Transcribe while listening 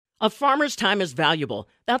A farmer's time is valuable.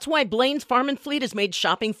 That's why Blaine's Farm and Fleet has made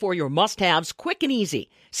shopping for your must-haves quick and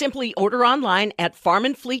easy. Simply order online at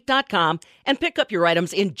farmandfleet.com and pick up your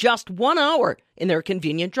items in just 1 hour in their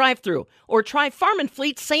convenient drive-thru. Or try Farm and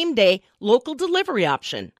Fleet's same-day local delivery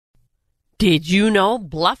option. Did you know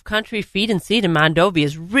Bluff Country Feed and Seed in Mondovi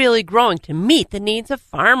is really growing to meet the needs of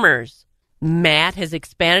farmers? Matt has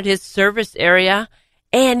expanded his service area,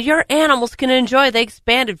 and your animals can enjoy the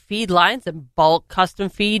expanded feed lines and bulk custom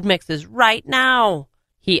feed mixes right now.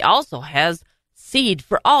 He also has seed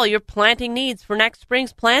for all your planting needs for next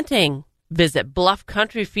spring's planting. Visit Bluff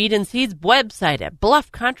Country Feed and Seed's website at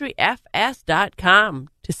bluffcountryfs.com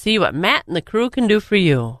to see what Matt and the crew can do for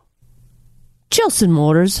you. Chilson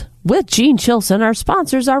Motors with Gene Chilson are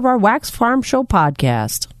sponsors of our Wax Farm Show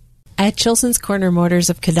podcast. At Chilson's Corner Motors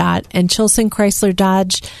of Cadott and Chilson Chrysler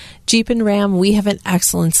Dodge Jeep and Ram, we have an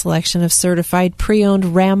excellent selection of certified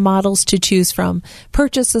pre-owned Ram models to choose from.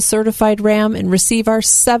 Purchase a certified Ram and receive our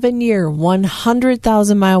 7-year,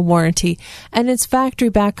 100,000-mile warranty and its factory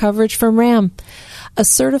back coverage from Ram. A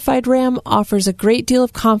certified Ram offers a great deal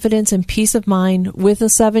of confidence and peace of mind with a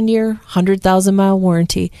 7-year, 100,000-mile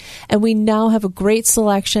warranty. And we now have a great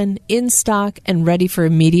selection in stock and ready for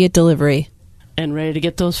immediate delivery. And ready to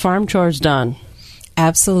get those farm chores done.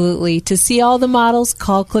 Absolutely. To see all the models,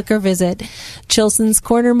 call, click, or visit Chilson's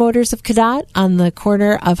Corner Motors of Cadott on the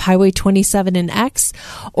corner of Highway 27 and X,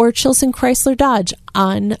 or Chilson Chrysler Dodge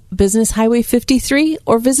on Business Highway 53,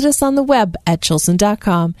 or visit us on the web at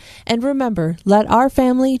chilson.com. And remember, let our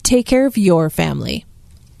family take care of your family.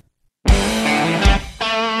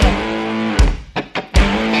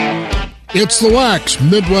 It's the Wax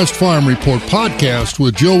Midwest Farm Report podcast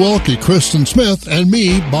with Joe Welke, Kristen Smith, and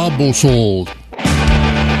me, Bob Bosold.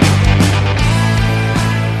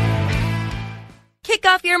 Kick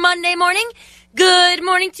off your Monday morning. Good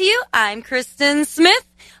morning to you. I'm Kristen Smith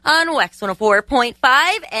on Wax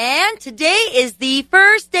 104.5, and today is the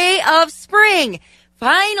first day of spring.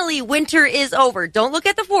 Finally, winter is over. Don't look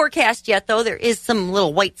at the forecast yet, though. There is some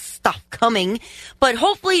little white stuff coming, but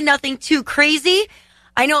hopefully nothing too crazy.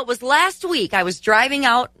 I know it was last week. I was driving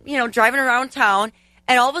around town,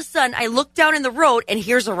 and all of a sudden I looked down in the road, and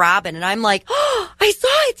here's a robin, and I'm like, oh, I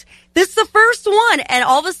saw it. This is the first one. And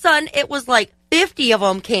all of a sudden it was like 50 of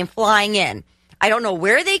them came flying in. I don't know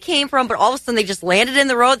where they came from, but all of a sudden they just landed in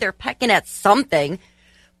the road. They're pecking at something.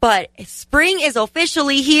 But spring is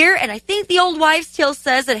officially here, and I think the old wives' tale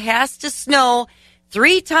says it has to snow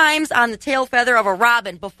 3 times on the tail feather of a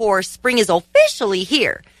robin before spring is officially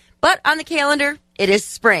here. But on the calendar, it is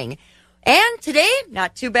spring. And today,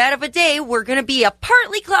 not too bad of a day. We're going to be a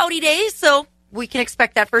partly cloudy day, so we can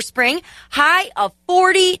expect that for spring. High of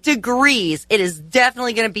 40 degrees. It is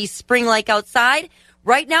definitely going to be spring-like outside.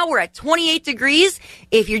 Right now, we're at 28 degrees.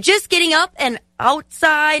 If you're just getting up and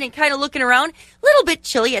outside and kind of looking around, a little bit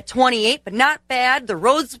chilly at 28, but not bad. The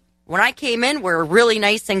roads, when I came in, were really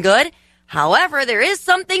nice and good. However, there is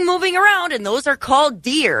something moving around, and those are called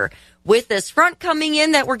deer. With this front coming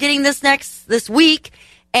in that we're getting this week,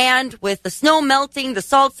 and with the snow melting, the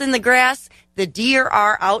salts in the grass, the deer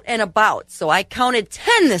are out and about. So I counted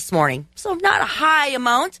 10 this morning. So not a high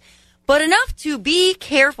amount, but enough to be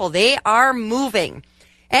careful. They are moving.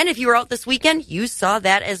 And if you were out this weekend, you saw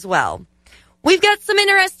that as well. We've got some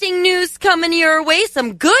interesting news coming your way.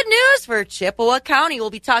 Some good news for Chippewa County. We'll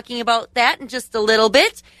be talking about that in just a little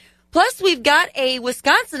bit. Plus, we've got a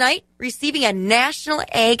Wisconsinite receiving a National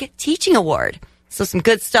Ag Teaching Award. So some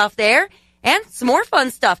good stuff there. And some more fun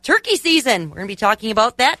stuff. Turkey season. We're going to be talking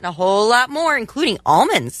about that and a whole lot more, including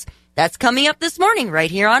almonds. That's coming up this morning right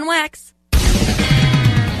here on Wax.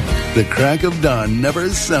 The crack of dawn never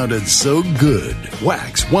sounded so good.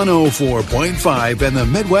 Wax 104.5 and the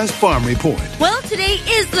Midwest Farm Report. Well, today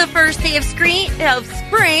is the first day of spring.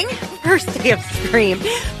 First day of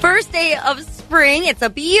spring. It's a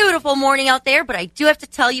beautiful morning out there, but I do have to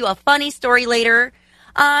tell you a funny story later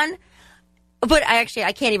on. But I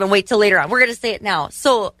can't even wait till later on. We're going to say it now.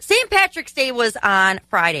 So St. Patrick's Day was on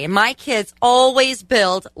Friday, and my kids always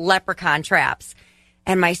build leprechaun traps.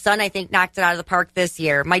 And my son, I think, knocked it out of the park this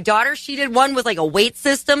year. My daughter, she did one with like a weight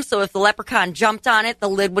system, so if the leprechaun jumped on it, the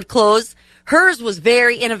lid would close. Hers was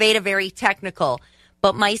very innovative, very technical.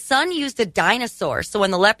 But my son used a dinosaur. So when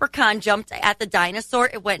the leprechaun jumped at the dinosaur,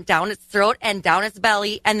 it went down its throat and down its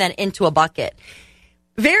belly and then into a bucket.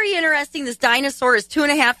 Very interesting. This dinosaur is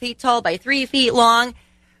 2.5 feet tall by 3 feet long.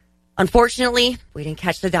 Unfortunately, we didn't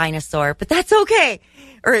catch the dinosaur, but that's okay.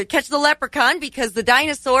 Or catch the leprechaun, because the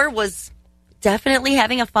dinosaur was definitely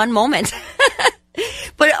having a fun moment.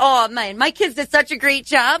 But, oh, man, my kids did such a great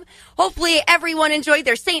job. Hopefully everyone enjoyed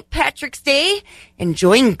their St. Patrick's Day,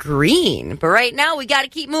 enjoying green. But right now, we got to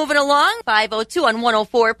keep moving along. 5:02 on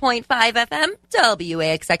 104.5 FM,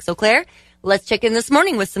 WAXX Eau Claire. Let's check in this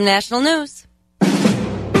morning with some national news.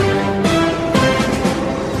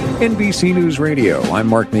 NBC News Radio, I'm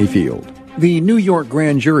Mark Mayfield. The New York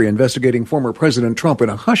grand jury investigating former President Trump in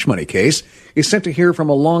a hush money case is set to hear from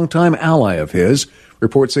a longtime ally of his.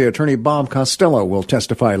 Reports say attorney Bob Costello will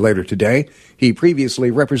testify later today. He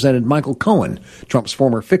previously represented Michael Cohen, Trump's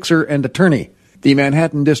former fixer and attorney. The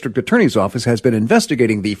Manhattan District Attorney's Office has been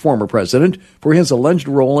investigating the former president for his alleged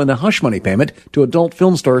role in a hush money payment to adult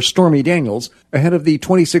film star Stormy Daniels ahead of the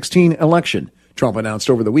 2016 election. Trump announced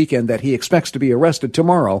over the weekend that he expects to be arrested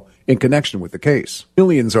tomorrow in connection with the case.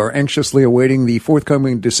 Millions are anxiously awaiting the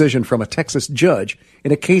forthcoming decision from a Texas judge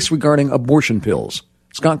in a case regarding abortion pills.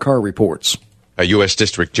 Scott Carr reports. A U.S.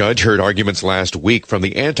 district judge heard arguments last week from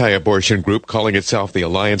the anti-abortion group calling itself the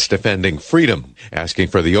Alliance Defending Freedom, asking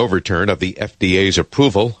for the overturn of the FDA's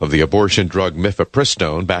approval of the abortion drug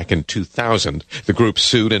mifepristone back in 2000. The group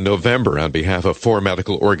sued in November on behalf of 4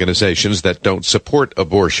 medical organizations that don't support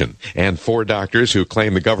abortion and 4 doctors who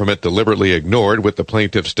claim the government deliberately ignored what the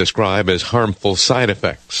plaintiffs describe as harmful side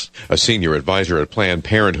effects. A senior advisor at Planned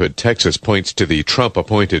Parenthood Texas points to the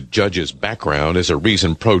Trump-appointed judge's background as a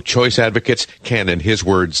reason pro-choice advocates can, in his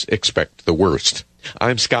words, expect the worst.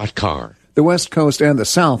 I'm Scott Carr. The West Coast and the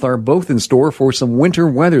South are both in store for some winter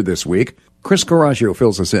weather this week. Chris Coraggio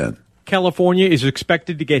fills us in. California is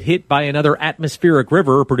expected to get hit by another atmospheric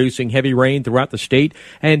river, producing heavy rain throughout the state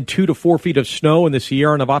and 2 to 4 feet of snow in the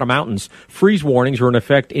Sierra Nevada mountains. Freeze warnings are in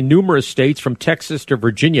effect in numerous states from Texas to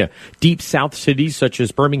Virginia. Deep South cities such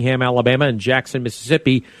as Birmingham, Alabama, and Jackson,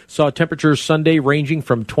 Mississippi saw temperatures Sunday ranging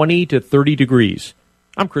from 20 to 30 degrees.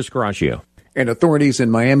 I'm Chris Coraggio. And authorities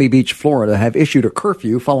in Miami Beach, Florida have issued a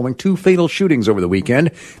curfew following 2 fatal shootings over the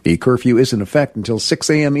weekend. The curfew is in effect until 6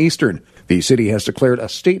 a.m. Eastern. The city has declared a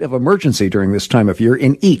state of emergency during this time of year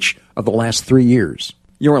in each of the last 3 years.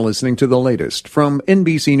 You're listening to the latest from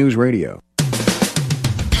NBC News Radio.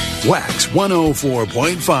 Wax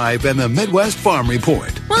 104.5 and the Midwest Farm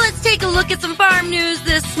Report. Well, let's take a look at some farm news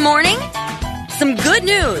this morning. Some good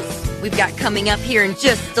news we've got coming up here in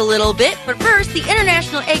just a little bit. But first, the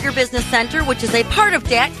International Agribusiness Center, which is a part of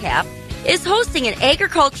DATCAP, is hosting an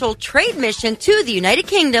agricultural trade mission to the United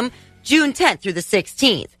Kingdom June 10th through the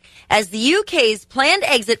 16th. As the UK's planned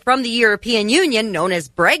exit from the European Union, known as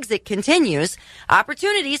Brexit, continues,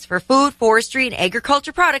 opportunities for food, forestry, and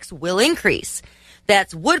agriculture products will increase.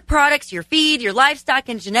 That's wood products, your feed, your livestock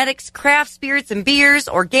and genetics, craft spirits and beers,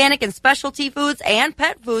 organic and specialty foods, and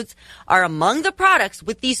pet foods are among the products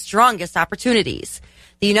with the strongest opportunities.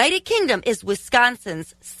 The United Kingdom is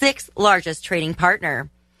Wisconsin's 6th largest trading partner.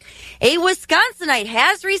 A Wisconsinite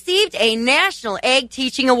has received a National Ag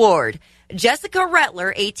Teaching Award. Jessica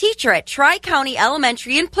Rettler, a teacher at Tri-County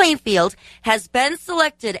Elementary in Plainfield, has been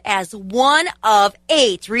selected as one of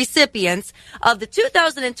 8 recipients of the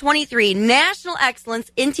 2023 National Excellence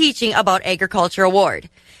in Teaching About Agriculture Award.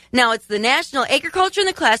 Now, it's the National Agriculture in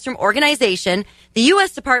the Classroom organization, the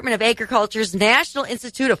U.S. Department of Agriculture's National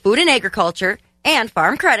Institute of Food and Agriculture, and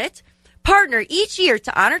Farm Credit partner each year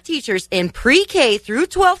to honor teachers in pre-K through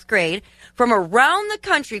 12th grade from around the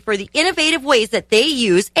country for the innovative ways that they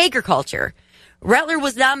use agriculture. Rettler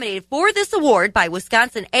was nominated for this award by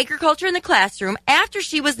Wisconsin Agriculture in the Classroom after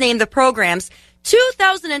she was named the program's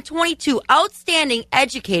 2022 Outstanding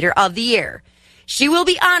Educator of the Year. She will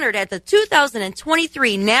be honored at the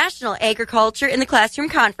 2023 National Agriculture in the Classroom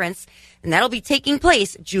Conference, and that'll be taking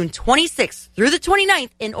place June 26th through the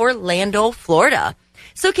 29th in Orlando, Florida.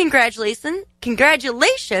 So congratulations,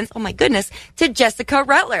 oh my goodness, to Jessica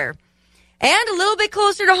Rettler. And a little bit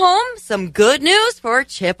closer to home, some good news for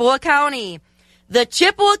Chippewa County. The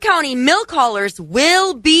Chippewa County milk haulers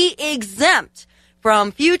will be exempt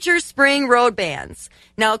from future spring road bans.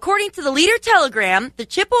 Now, according to the Leader-Telegram, the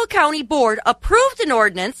Chippewa County Board approved an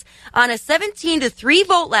ordinance on a 17-3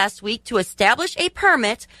 vote last week to establish a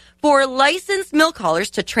permit for licensed milk haulers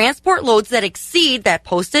to transport loads that exceed that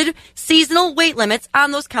posted seasonal weight limits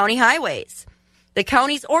on those county highways. The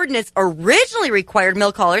county's ordinance originally required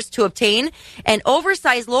milk haulers to obtain an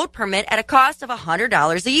oversized load permit at a cost of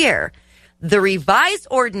 $100 a year. The revised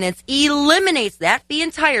ordinance eliminates that fee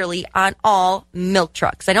entirely on all milk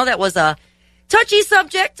trucks. I know that was a touchy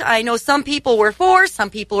subject. I know some people were for, some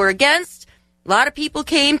people were against. A lot of people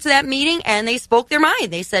came to that meeting and they spoke their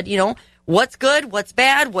mind. They said, what's good, what's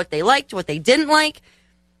bad, what they liked, what they didn't like.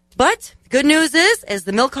 But the good news is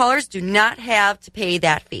the milk haulers do not have to pay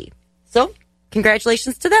that fee. So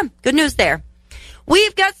congratulations to them. Good news there.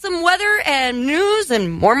 We've got some weather and news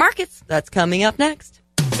and more markets. That's coming up next.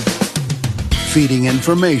 Feeding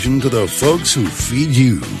information to the folks who feed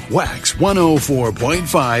you. Wax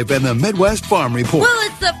 104.5 and the Midwest Farm Report. Well,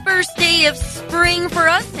 it's the first day of spring for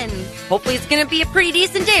us, and hopefully it's going to be a pretty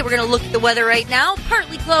decent day. We're going to look at the weather right now.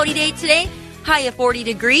 Partly cloudy day today. High of 40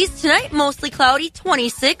 degrees. Tonight, mostly cloudy,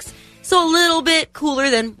 26. So a little bit cooler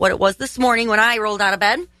than what it was this morning when I rolled out of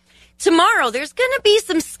bed. Tomorrow, there's going to be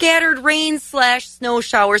some scattered rain/snow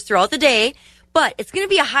showers throughout the day. But it's going to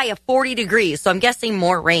be a high of 40 degrees, so I'm guessing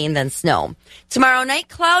more rain than snow. Tomorrow night,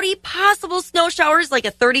 cloudy, possible snow showers, like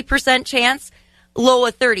a 30% chance, low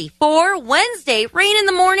of 34. Wednesday, rain in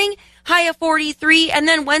the morning, high of 43. And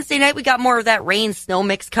then Wednesday night, we got more of that rain-snow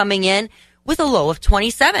mix coming in with a low of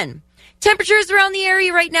 27. Temperatures around the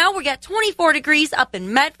area right now, we got 24 degrees up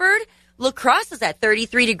in Medford. La Crosse is at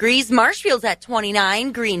 33 degrees. Marshfield's at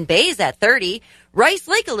 29. Green Bay's at 30. Rice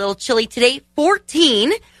Lake, a little chilly today,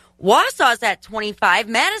 14. Wausau's at 25,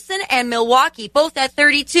 Madison and Milwaukee both at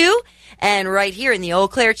 32, and right here in the Eau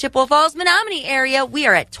Claire, Chippewa Falls, Menominee area, we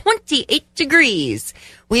are at 28 degrees.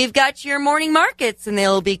 We've got your morning markets, and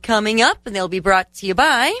they'll be coming up, and they'll be brought to you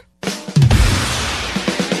by...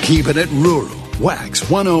 Keeping it rural. Wax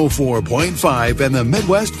 104.5 and the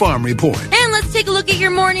Midwest Farm Report. And let's take a look at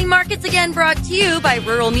your morning markets, again brought to you by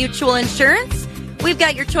Rural Mutual Insurance. We've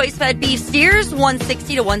got your choice-fed beef steers,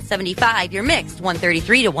 160 to 175. Your mixed,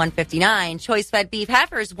 133 to 159. Choice-fed beef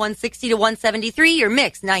heifers, 160 to 173. Your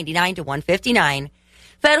mixed, 99 to 159.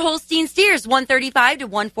 Fed Holstein steers, 135 to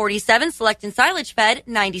 147. Select and silage fed,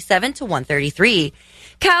 97 to 133.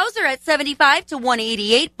 Cows are at 75 to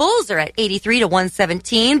 188. Bulls are at 83 to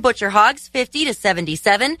 117. Butcher hogs, 50 to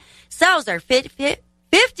 77. Sows are 58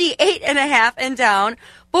 and a half and down.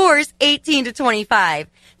 Boars, 18 to 25.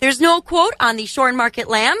 There's no quote on the shorn market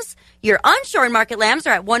lambs. Your unshorn market lambs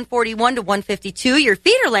are at 141 to 152. Your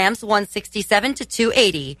feeder lambs, 167 to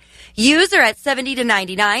 280. Ewes are at 70 to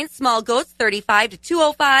 99. Small goats, 35 to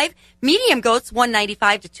 205. Medium goats,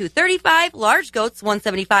 195 to 235. Large goats,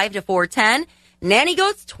 175 to 410. Nanny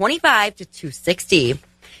goats, 25 to 260.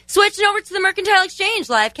 Switching over to the Mercantile Exchange.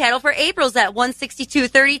 Live cattle for April's at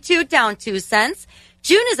 162.32, down 2 cents.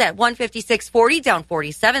 June is at 156.40, down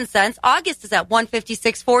 47 cents. August is at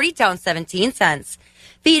 156.40, down 17 cents.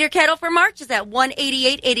 Feeder cattle for March is at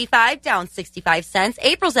 188.85, down 65 cents.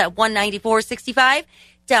 April's at 194.65,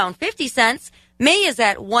 down 50 cents. May is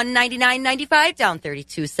at 199.95, down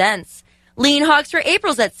 32 cents. Lean hogs for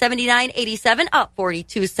April's at 79.87, up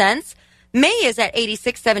 42 cents. May is at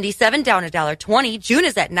 86.77, down $1.20. June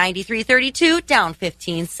is at 93.32, down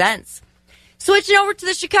 15 cents. Switching over to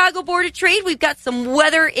the Chicago Board of Trade, we've got some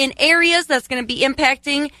weather in areas that's going to be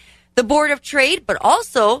impacting the Board of Trade, but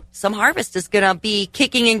also some harvest is going to be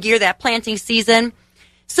kicking in gear, that planting season.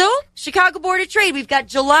 So, Chicago Board of Trade, we've got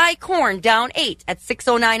July corn down 8 at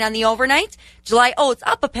 6.09 on the overnight. July oats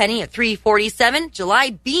up a penny at 3.47.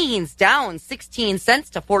 July beans down 16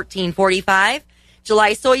 cents to 14.45.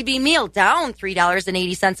 July soybean meal down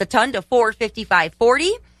 $3.80 a ton to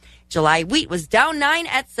 4.55.40. July wheat was down 9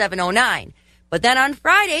 at 7.09. But then on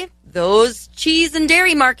Friday, those cheese and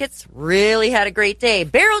dairy markets really had a great day.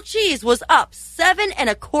 Barrel cheese was up 7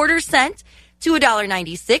 1/4 cents to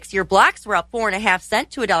 $1.96. Your blocks were up 4 1/2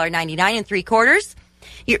 cents to $1.99 3/4.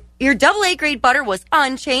 Your AA grade butter was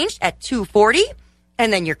unchanged at $2.40.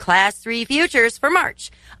 And then your Class 3 futures for March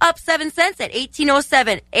up 7 cents at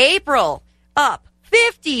 18.07. April up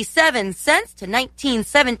 57 cents to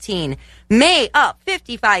 19.17. May up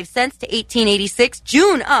 55 cents to 18.86.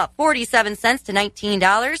 June up 47 cents to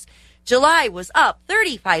 $19. July was up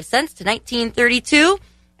 35 cents to 19.32.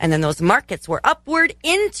 And then those markets were upward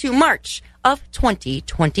into March of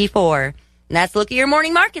 2024. And that's a look at your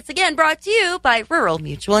morning markets, again brought to you by Rural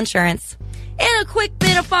Mutual Insurance. And a quick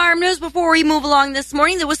bit of farm news before we move along this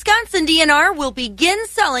morning. The Wisconsin DNR will begin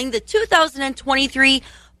selling the 2023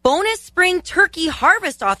 bonus spring turkey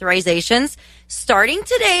harvest authorizations starting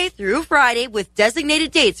today through Friday with designated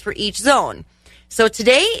dates for each zone. So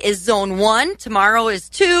today is Zone 1, tomorrow is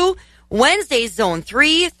 2, Wednesday is Zone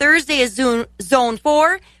 3, Thursday is Zone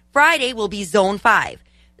 4, Friday will be Zone 5.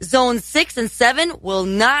 Zone 6 and 7 will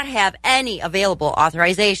not have any available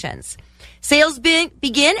authorizations. Sales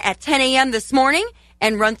begin at 10 a.m. this morning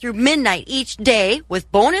and run through midnight each day,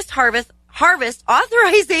 with bonus harvest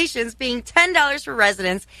authorizations being $10 for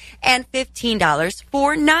residents and $15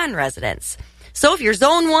 for non-residents. So if you're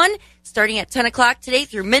Zone 1, starting at 10 o'clock today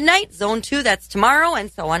through midnight, Zone 2, that's tomorrow, and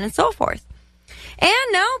so on and so forth. And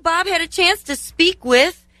now Bob had a chance to speak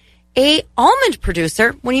with a almond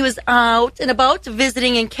producer when he was out and about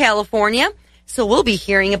visiting in California. So we'll be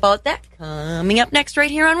hearing about that coming up next right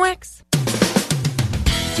here on Wax.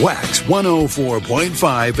 Wax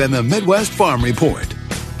 104.5 and the Midwest Farm Report.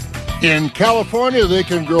 In California, they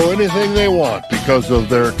can grow anything they want because of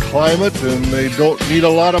their climate, and they don't need a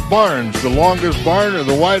lot of barns. The longest barn or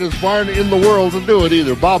the widest barn in the world to do it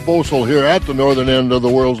either. Bob Boesel here at the northern end of the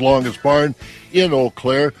world's longest barn in Eau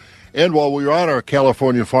Claire. And while we were on our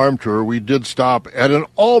California farm tour, we did stop at an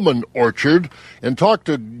almond orchard and talk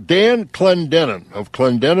to Dan Clendenin of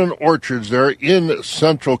Clendenin Orchards there in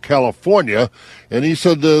Central California. And he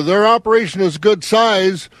said their operation is good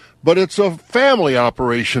size, but it's a family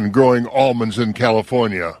operation growing almonds in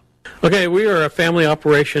California. Okay, we are a family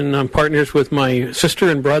operation. I'm partners with my sister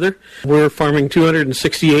and brother. We're farming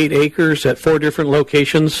 268 acres at 4 different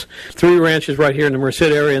locations, 3 ranches right here in the Merced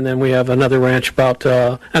area, and then we have another ranch about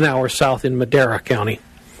an hour south in Madera County.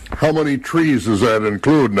 How many trees does that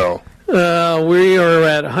include now? We are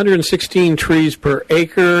at 116 trees per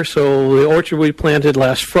acre, so the orchard we planted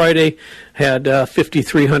last Friday had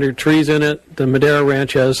 5,300 trees in it. The Madera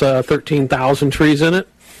Ranch has 13,000 trees in it.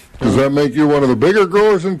 Does that make you one of the bigger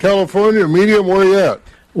growers in California, medium? Where are you at?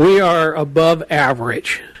 We are above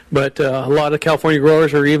average, but a lot of California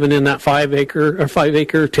growers are even in that 5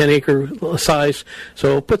 acre, 10 acre size,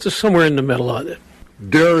 so it puts us somewhere in the middle of it.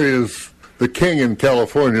 Dairy is the king in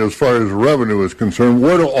California as far as revenue is concerned.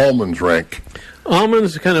 Where do almonds rank?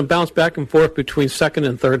 Almonds kind of bounce back and forth between second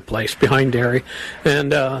and third place behind dairy,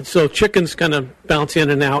 and so chickens kind of bounce in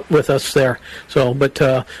and out with us there. So, but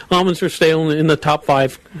almonds are staying in the top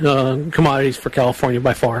 5 commodities for California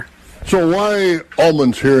by far. So why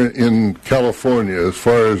almonds here in California as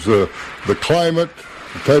far as the climate,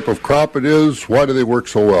 the type of crop it is? Why do they work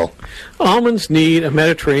so well? Almonds need a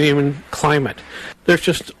Mediterranean climate. There's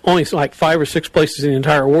just only like 5 or 6 places in the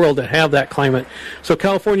entire world that have that climate. So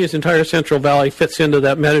California's entire Central Valley fits into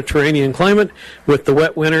that Mediterranean climate with the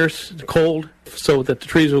wet winters, the cold, so that the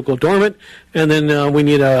trees will go dormant, and then we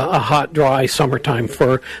need a hot, dry summertime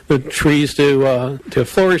for the trees to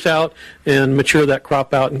flourish out and mature that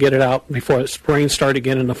crop out and get it out before the rains start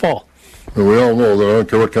again in the fall. And we all know that I don't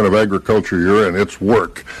care what kind of agriculture you're in, it's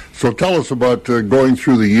work. So tell us about going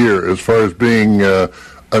through the year as far as being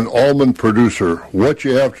an almond producer, what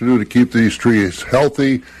you have to do to keep these trees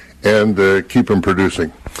healthy and keep them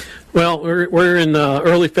producing. Well, we're in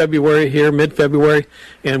early February here, mid-February,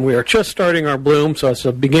 and we are just starting our bloom, so it's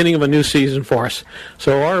the beginning of a new season for us.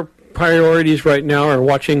 So our priorities right now are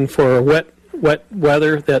watching for wet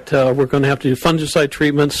weather that we're going to have to do fungicide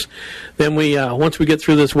treatments. Then we once we get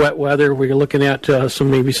through this wet weather, we're looking at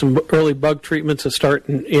some early bug treatments that start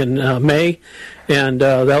in May, and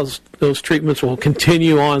those treatments will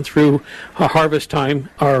continue on through harvest time.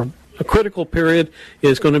 Our critical period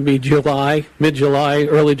is going to be July, mid-July,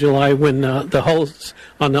 early July, when the hulls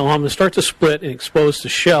on the almond start to split and expose the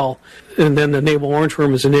shell, and then the navel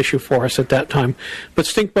orangeworm is an issue for us at that time. But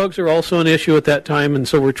stink bugs are also an issue at that time, and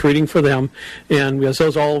so we're treating for them, and because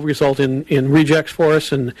those all result in rejects for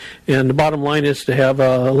us, and the bottom line is to have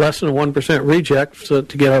less than a 1% reject to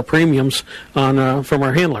get our premiums on from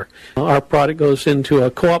our handler. Our product goes into a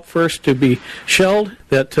co-op first to be shelled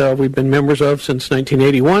that we've been members of since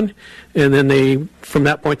 1981, and then from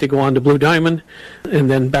that point they go on to Blue Diamond,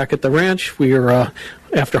 and then back at the ranch we are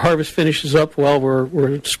after harvest finishes up,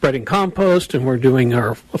 we're spreading compost and we're doing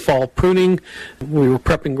our fall pruning. We were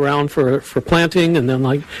prepping ground for planting, and then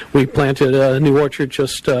we planted a new orchard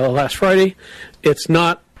just last Friday. It's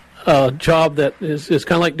not a job that is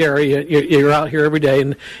kind of like dairy. You're out here every day,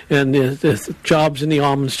 and the jobs in the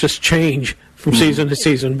almonds just change from season to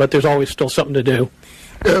season, but there's always still something to do.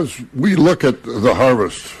 As we look at the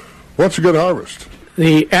harvest, what's a good harvest?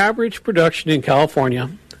 The average production in California,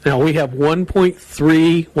 now we have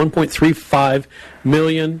 1.35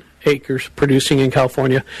 million acres producing in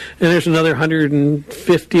California, and there's another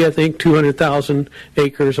 150, I think, 200,000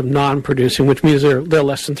 acres of non-producing, which means they're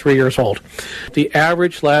less than 3 years old. The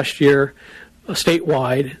average last year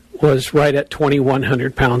statewide was right at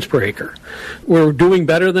 2,100 pounds per acre. We're doing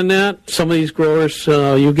better than that. Some of these growers,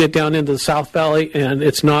 you get down into the South Valley, and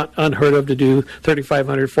it's not unheard of to do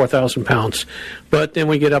 3,500, 4,000 pounds. But then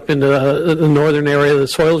we get up into the northern area, the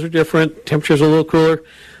soils are different, temperature's a little cooler.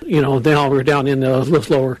 Now we're down in a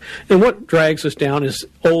little lower. And what drags us down is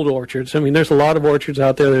old orchards. I mean, there's a lot of orchards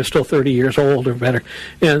out there that are still 30 years old or better.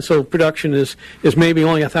 And so production is maybe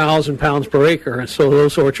only 1,000 pounds per acre. And so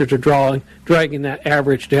those orchards are dragging that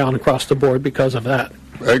average down across the board because of that.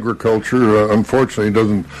 Agriculture, unfortunately,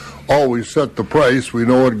 doesn't always set the price. We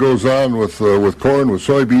know what goes on with corn, with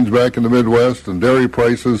soybeans back in the Midwest, and dairy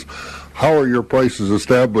prices. How are your prices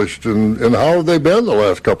established, and how have they been the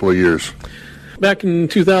last couple of years? back in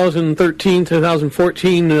 2013,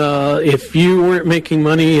 2014, if you weren't making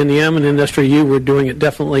money in the almond industry, you were doing it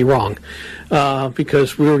definitely wrong.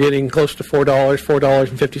 Because we were getting close to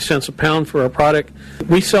 $4.50 a pound for our product.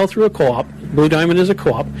 We sell through a co-op. Blue Diamond is a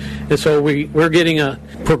co-op, and so we're getting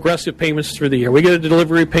progressive payments through the year. We get a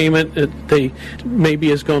delivery payment. They maybe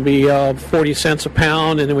is going to be 40 cents a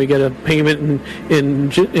pound, and then we get a payment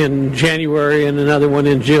in January and another one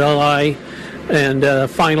in July, and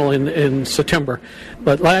final in September.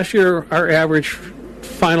 But last year, our average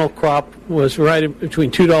final crop was right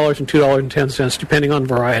between $2 and $2.10, depending on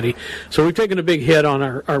variety. So we've taken a big hit on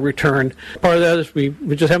our return. Part of that is we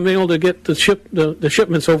just haven't been able to get the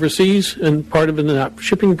shipments overseas, and part of it is that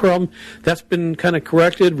shipping problem. That's been kind of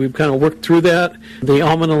corrected. We've kind of worked through that. The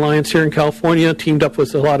Almond Alliance here in California teamed up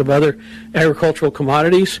with a lot of other agricultural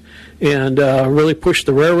commodities and really pushed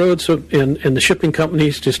the railroads and the shipping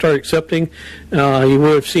companies to start accepting. You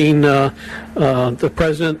would have seen the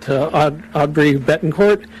president, Audrey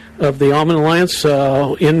Betancourt, of the Almond Alliance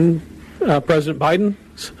in President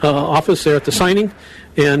Biden's office there at the signing.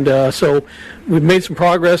 And so we've made some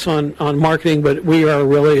progress on marketing, but we are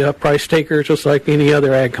really a price taker just like any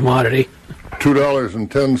other ag commodity.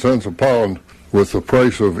 $2.10 a pound with the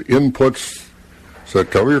price of inputs. Does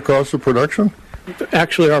that cover your cost of production?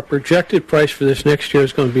 Actually, our projected price for this next year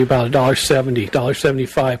is going to be about $1.70,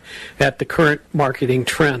 $1.75 at the current marketing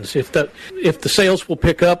trends. If the sales will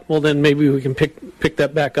pick up, well, then maybe we can pick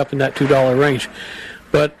that back up in that $2 range.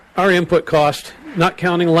 But our input cost, not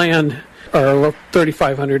counting land, are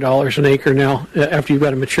 $3,500 an acre now after you've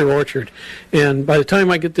got a mature orchard. And by the time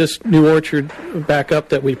I get this new orchard back up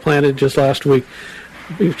that we planted just last week,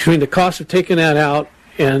 between the cost of taking that out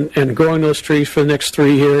and growing those trees for the next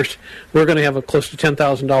 3 years, we're going to have close to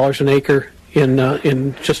 $10,000 an acre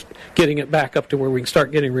in just getting it back up to where we can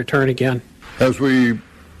start getting return again. As we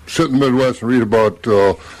sit in the Midwest and read about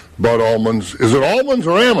almonds, is it almonds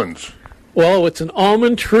or almonds? Well, it's an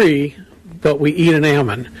almond tree, but we eat an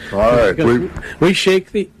almond. All right. We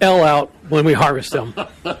shake the L out when we harvest them. All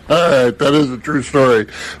right, that is a true story.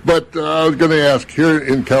 But I was going to ask, here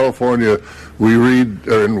in California, we read,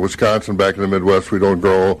 or in Wisconsin, back in the Midwest, we don't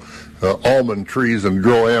grow almond trees and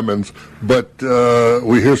grow almonds, but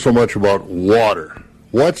we hear so much about water.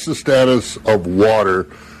 What's the status of water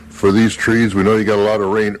for these trees? We know you got a lot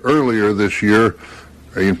of rain earlier this year.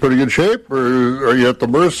 Are you in pretty good shape, or are you at the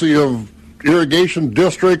mercy of irrigation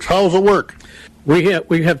districts? How's it work? We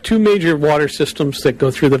have two major water systems that go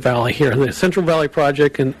through the valley here. The Central Valley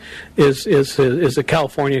Project is a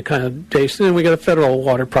California kind of base, and then we got a federal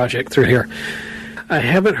water project through here. I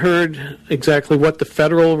haven't heard exactly what the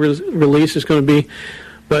federal release is going to be,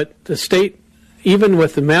 but the state, even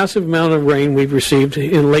with the massive amount of rain we've received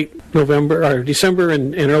in late November or December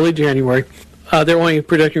and early January, they're only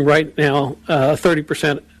predicting right now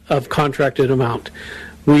 30% of contracted amount.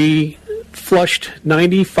 We flushed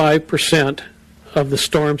 95% of the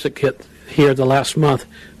storms that hit here the last month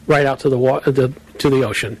right out to the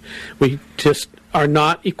ocean. We just are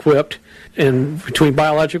not equipped, and between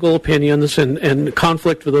biological opinions and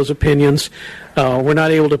conflict with those opinions, we're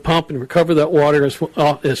not able to pump and recover that water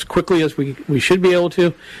as quickly as we should be able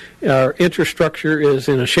to. Our infrastructure is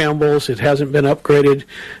in a shambles. It hasn't been upgraded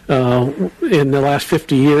in the last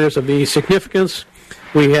 50 years of any significance.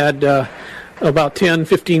 We had about 10,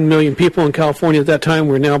 15 million people in California at that time.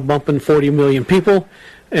 We're now bumping 40 million people,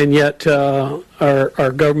 and yet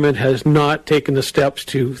our government has not taken the steps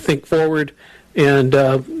to think forward and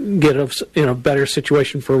get us in a better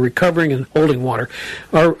situation for recovering and holding water.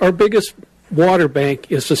 Our biggest water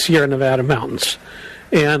bank is the Sierra Nevada mountains,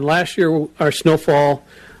 and last year our snowfall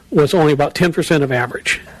was only about 10% of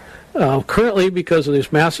average. Currently, because of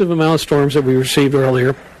this massive amount of storms that we received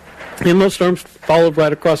earlier, and those storms followed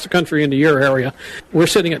right across the country into your area, we're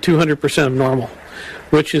sitting at 200% of normal,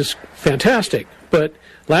 which is fantastic. But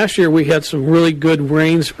last year we had some really good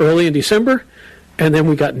rains early in December, and then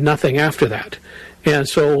we got nothing after that. And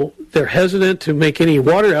so they're hesitant to make any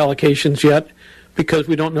water allocations yet because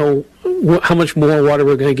we don't know how much more water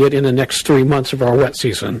we're going to get in the next 3 months of our wet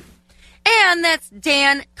season. And that's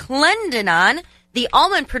Dan Clendenon, the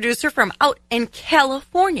almond producer from out in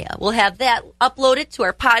California. We'll have that uploaded to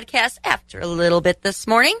our podcast after a little bit this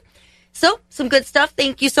morning. So, some good stuff.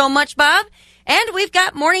 Thank you so much, Bob. And we've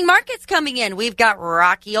got morning markets coming in. We've got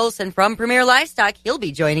Rocky Olson from Premier Livestock. He'll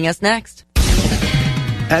be joining us next.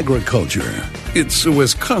 Agriculture. It's a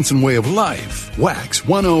Wisconsin way of life. Wax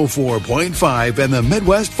 104.5 and the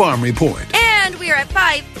Midwest Farm Report. And we are at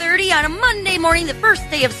 5:30 on a Monday morning, the first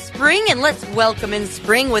day of spring. And let's welcome in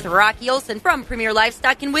spring with Rocky Olson from Premier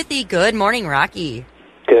Livestock in Withee. Good morning, Rocky.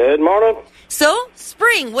 Good morning. So,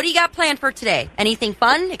 spring, what do you got planned for today? Anything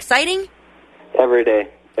fun, exciting? Every day.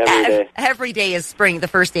 Every day is spring, the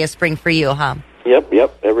first day of spring for you, huh? Yep.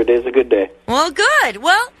 Every day is a good day. Well, good.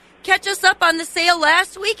 Well, catch us up on the sale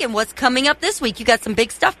last week and what's coming up this week. You got some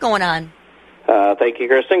big stuff going on. Thank you,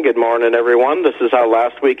 Kristen. Good morning, everyone. This is how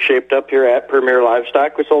last week shaped up here at Premier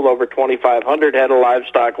Livestock. We sold over 2,500 head of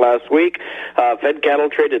livestock last week. Fed cattle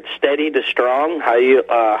traded steady to strong.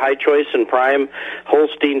 High choice and prime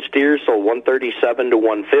Holstein steers sold 137 to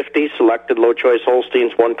 150. Selected low choice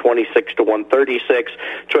Holsteins 126 to 136.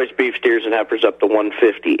 Choice beef steers and heifers up to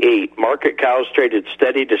 158. Market cows traded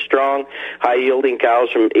steady to strong. High yielding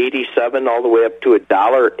cows from 87 all the way up to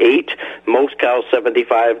 $1.08. Most cows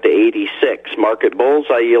 75 to 86. Market bulls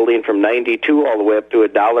high yielding from 92 all the way up to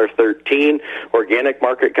 $1.13. Organic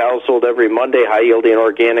market cows sold every Monday. High yielding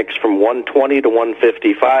organics from 120 to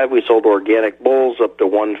 155. We sold organic bulls up to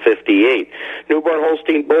 158. Newborn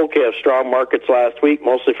Holstein bull calf strong markets last week,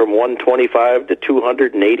 mostly from 125 to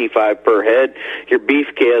 285 per head. Your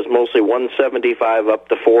beef calves mostly 175 up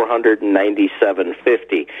to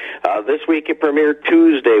 497.50. This week at Premier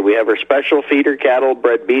Tuesday, we have our special feeder cattle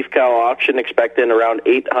bred beef cow auction, expecting around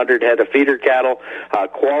 800 head of feeder cattle.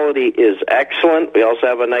 Quality is excellent. We also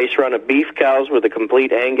have a nice run of beef cows with a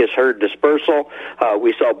complete Angus herd dispersal.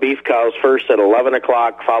 We sell beef cows first at 11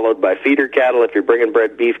 o'clock, followed by feeder cattle. If you're bringing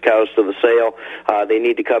bred beef cows to the sale, they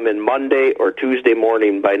need to come in Monday or Tuesday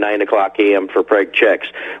morning by 9 o'clock a.m. for preg checks.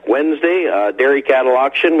 Wednesday, dairy cattle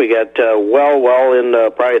auction. We got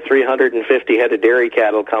probably 350 head of dairy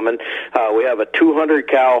cattle coming. We have a 200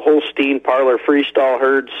 cow Holstein parlor freestall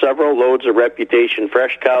herd, several loads of Reputation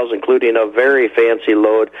fresh cows, including a very fancy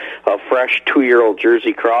load of fresh 2-year-old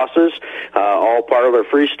Jersey crosses, all parlor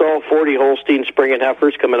freestall. 40 Holstein spring and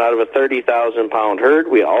heifers coming out of a 30,000-pound herd.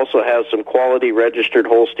 We also have some quality registered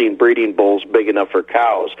Holstein breeding bulls big enough for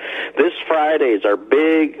cows. This Friday is our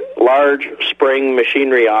big, large spring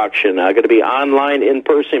machinery auction. Going to be online,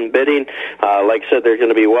 in-person bidding. Like I said, there's going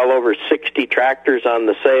to be well over 60 tractors on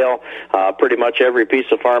the sale. Pretty much every piece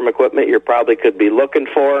of farm equipment you probably could be looking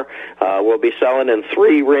for. We'll be selling in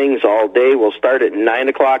 3 rings all day. We'll start at 9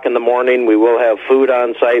 o'clock in the morning. We will have food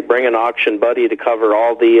on site. Bring an auction buddy to cover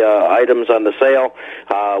all the items on the sale.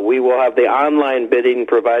 We will have the online bidding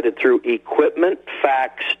provided through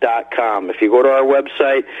equipmentfacts.com. If you go to our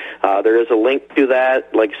website, there is a link to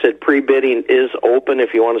that. Like I said, pre-bidding is open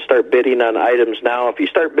if you want to start bidding on items now. If you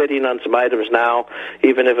start bidding on some items now,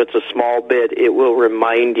 even if it's a small bid, it will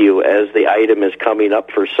remind you as the item is coming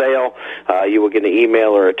up for sale. You will get an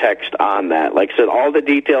email or a text on that. Like I said, all the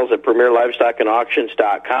details at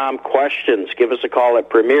PremierLivestockAndAuctions.com. Questions, give us a call at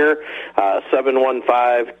Premier,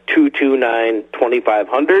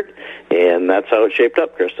 715-229-2500. And that's how it shaped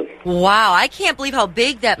up, Kristen. Wow, I can't believe how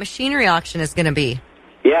big that machinery auction is going to be.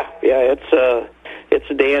 Yeah, it's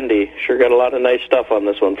a dandy. Sure got a lot of nice stuff on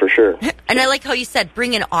this one for sure. And I like how you said,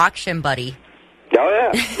 bring an auction buddy. Oh,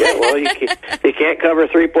 yeah. Well, you can't cover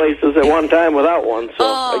 3 places at one time without one.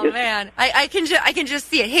 So man. I can just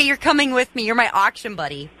see it. Hey, you're coming with me. You're my auction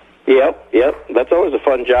buddy. Yep. That's always a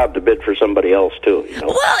fun job to bid for somebody else, too. You know?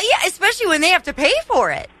 Well, yeah, especially when they have to pay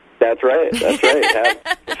for it. That's right. Have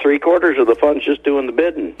 3/4 of the fun's just doing the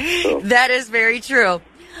bidding. So. That is very true.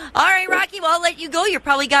 All right, Rocky, well, I'll let you go. You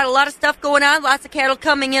probably got a lot of stuff going on, lots of cattle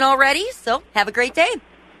coming in already, so have a great day.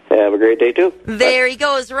 Have a great day, too. There he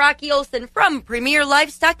goes, Rocky Olson from Premier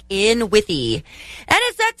Livestock in Withee. And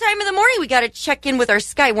it's that time of the morning. We got to check in with our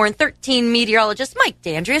Skywarn 13 meteorologist, Mike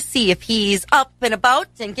Dandris, see if he's up and about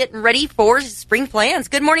and getting ready for his spring plans.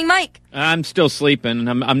 Good morning, Mike. I'm still sleeping.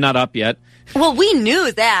 I'm not up yet. Well, we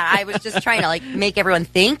knew that. I was just trying to make everyone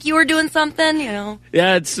think you were doing something,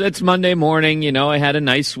 Yeah, it's Monday morning. I had a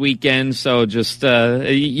nice weekend, so just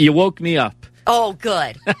you woke me up. Oh,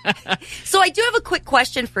 good. So I do have a quick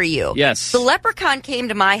question for you. Yes. The leprechaun came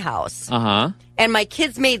to my house. Uh-huh. And my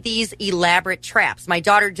kids made these elaborate traps. My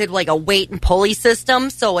daughter did a weight and pulley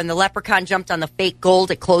system, so when the leprechaun jumped on the fake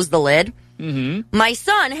gold, it closed the lid. Mm-hmm. My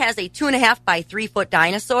son has a 2.5 by 3 foot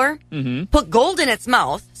dinosaur. Mm-hmm. Put gold in its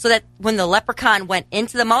mouth so that when the leprechaun went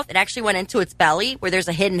into the mouth, it actually went into its belly where there's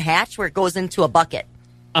a hidden hatch where it goes into a bucket.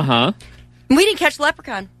 Uh-huh. We didn't catch the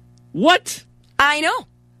leprechaun. What? I know.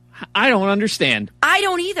 I don't understand. I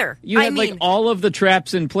don't either. You had all of the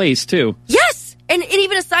traps in place, too. Yes! And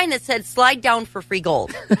even a sign that said, slide down for free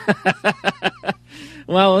gold.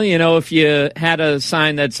 Well, if you had a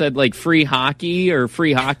sign that said, free hockey or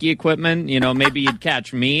free hockey equipment, maybe you'd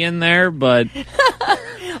catch me in there, but...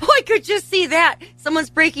 I could just see that.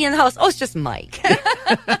 Someone's breaking in the house. Oh, it's just Mike.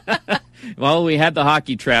 Well, we had the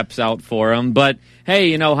hockey traps out for him, but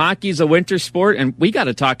Hey, hockey's a winter sport, and we got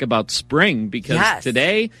to talk about spring because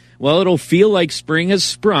today, well, it'll feel like spring has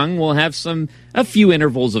sprung. We'll have a few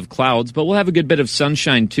intervals of clouds, but we'll have a good bit of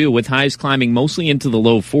sunshine too, with highs climbing mostly into the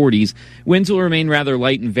low 40s. Winds will remain rather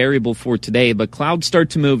light and variable for today, but clouds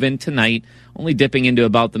start to move in tonight, only dipping into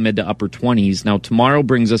about the mid to upper 20s. Now, tomorrow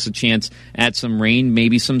brings us a chance at some rain,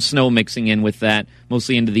 maybe some snow mixing in with that,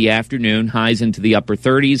 mostly into the afternoon, highs into the upper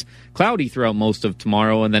 30s, cloudy throughout most of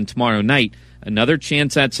tomorrow, and then tomorrow night, another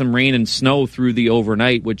chance at some rain and snow through the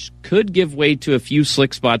overnight, which could give way to a few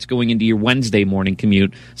slick spots going into your Wednesday morning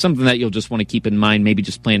commute, something that you'll just want to keep in mind, maybe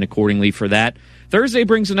just plan accordingly for that. Thursday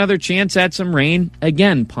brings another chance at some rain.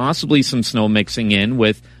 Again, possibly some snow mixing in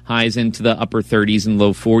with highs into the upper 30s and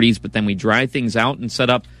low 40s, but then we dry things out and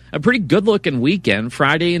set up a pretty good-looking weekend.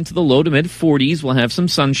 Friday into the low to mid-40s. We'll have some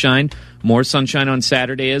sunshine. More sunshine on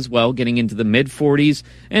Saturday as well, getting into the mid-40s.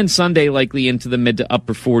 And Sunday likely into the mid to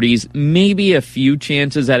upper 40s. Maybe a few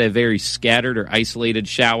chances at a very scattered or isolated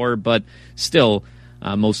shower, but still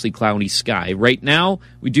mostly cloudy sky. Right now,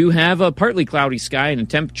 we do have a partly cloudy sky and a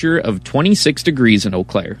temperature of 26 degrees in Eau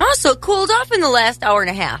Claire. Oh, so it cooled off in the last hour and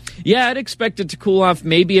a half. Yeah, I'd expect it to cool off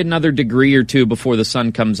maybe another degree or two before the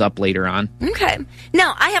sun comes up later on. Okay.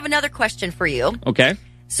 Now, I have another question for you. Okay.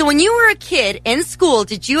 So when you were a kid in school,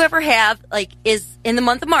 did you ever have, is in the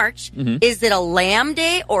month of March, is it a lamb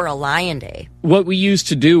day or a lion day? What we used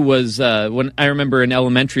to do was, when I remember in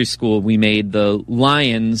elementary school, we made the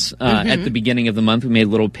lions at the beginning of the month. We made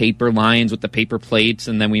little paper lions with the paper plates,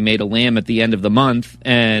 and then we made a lamb at the end of the month.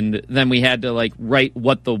 And then we had to write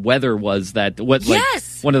what the weather was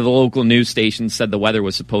one of the local news stations said the weather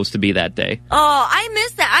was supposed to be that day. Oh, I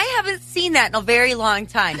missed that. I haven't seen that in a very long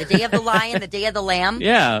time. The day of the lion, the day of the lamb.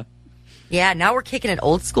 Yeah. Yeah, now we're kicking it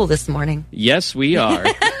old school this morning. Yes, we are.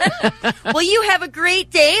 Well, you have a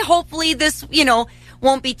great day. Hopefully this,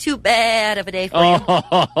 won't be too bad of a day for you.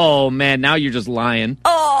 Oh, man, now you're just lying.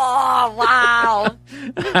 Oh, wow.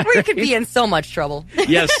 We could be in so much trouble.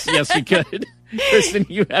 Yes, we could. Kristen,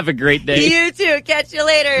 you have a great day. You too. Catch you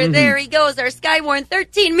later. There he goes, our Skywarn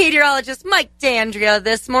 13 meteorologist, Mike D'Andrea,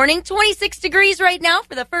 this morning. 26 degrees right now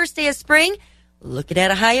for the first day of spring. Looking at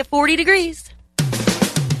a high of 40 degrees.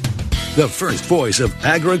 The first voice of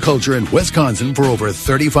agriculture in Wisconsin for over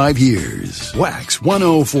 35 years. Wax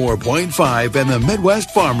 104.5 and the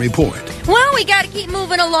Midwest Farm Report. Well, we got to keep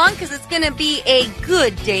moving along because it's going to be a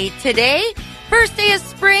good day today. First day of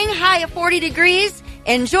spring, high of 40 degrees.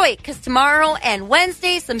 Enjoy it because tomorrow and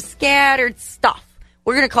Wednesday, some scattered stuff.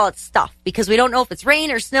 We're going to call it stuff because we don't know if it's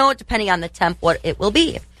rain or snow, depending on the temp, what it will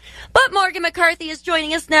be. But Morgan McCarthy is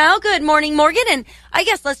joining us now. Good morning, Morgan. And I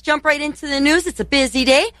guess let's jump right into the news. It's a busy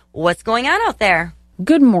day. What's going on out there?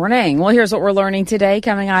 Good morning. Well, here's what we're learning today.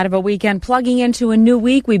 Coming out of a weekend, plugging into a new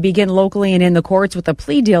week, we begin locally and in the courts with a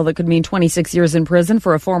plea deal that could mean 26 years in prison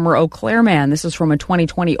for a former Eau Claire man. This is from a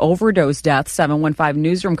 2020 overdose death. 715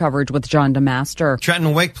 Newsroom coverage with John DeMaster.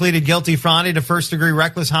 Trenton Wick pleaded guilty Friday to first-degree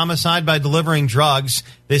reckless homicide by delivering drugs.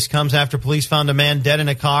 This comes after police found a man dead in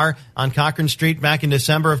a car on Cochran Street back in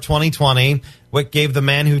December of 2020. Wick gave the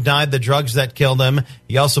man who died the drugs that killed him.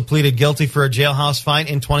 He also pleaded guilty for a jailhouse fight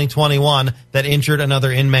in 2021 that injured another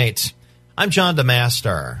inmate. I'm John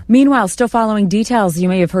DeMaster. Meanwhile, still following details, you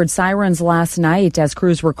may have heard sirens last night as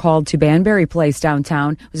crews were called to Banbury Place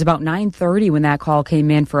downtown. It was about 9:30 when that call came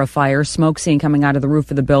in for a fire, smoke seen coming out of the roof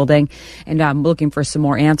of the building. And I'm looking for some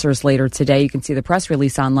more answers later today. You can see the press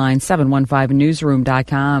release online,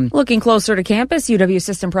 715newsroom.com. Looking closer to campus, UW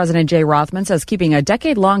System President Jay Rothman says keeping a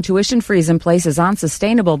decade-long tuition freeze in place is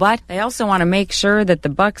unsustainable, but they also want to make sure that the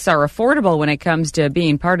bucks are affordable when it comes to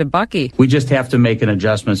being part of Bucky. We just have to make an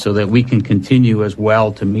adjustment so that we can continue as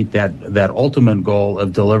well to meet that ultimate goal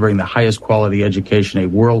of delivering the highest quality education, a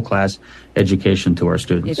world-class education to our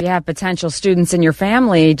students. If you have potential students in your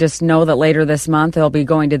family, just know that later this month they'll be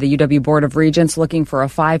going to the UW Board of Regents looking for a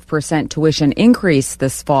 5% tuition increase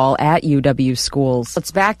this fall at UW schools.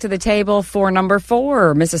 Let's back to the table for number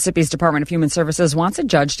 4. Mississippi's Department of Human Services wants a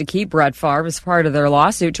judge to keep Brett Favre as part of their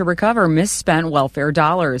lawsuit to recover misspent welfare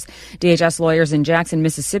dollars. DHS lawyers in Jackson,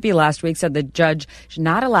 Mississippi last week said the judge should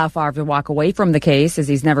not allow Favre to walk away from the case as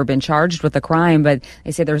he's never been charged with the crime, but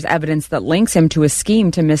they say there's evidence that links him to a scheme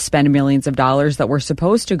to misspend millions of dollars that were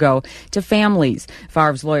supposed to go to families.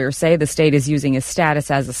 Favre's lawyers say the state is using his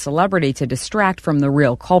status as a celebrity to distract from the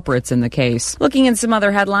real culprits in the case. Looking in some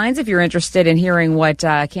other headlines, if you're interested in hearing what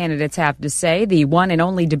candidates have to say, the one and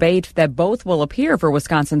only debate that both will appear for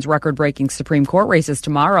Wisconsin's record-breaking Supreme Court races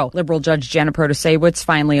tomorrow. Liberal Judge Janet Protasewicz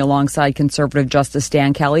finally alongside conservative Justice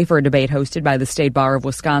Dan Kelly for a debate hosted by the State Bar of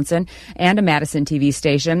Wisconsin and a Madison TV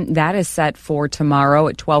station. That is set for tomorrow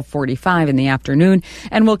at 12:45 in the afternoon,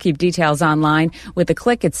 and we'll keep details details online with a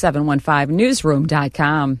click at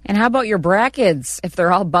 715newsroom.com. And how about your brackets? If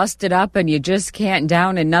they're all busted up and you just can't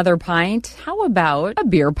down another pint, how about a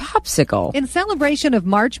beer popsicle? In celebration of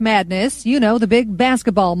March Madness, you know, the big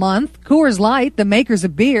basketball month, Coors Light, the makers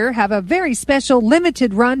of beer, have a very special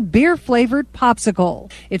limited run beer-flavored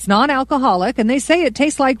popsicle. It's non-alcoholic, and they say it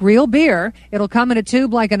tastes like real beer. It'll come in a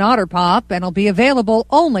tube like an Otter Pop, and it'll be available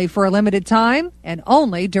only for a limited time and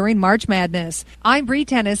only during March Madness. I'm Bree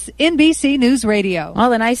Tennis, NBC News Radio. Well,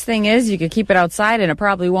 the nice thing is you could keep it outside, and it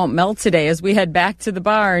probably won't melt today as we head back to the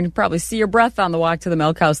barn. You'll probably see your breath on the walk to the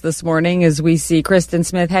milk house this morning as we see Kristen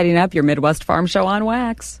Smith heading up your Midwest Farm Show on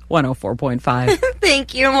Wax 104.5.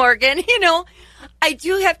 Thank you, Morgan. You know, I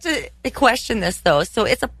do have to question this, though. So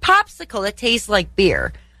it's a popsicle that tastes like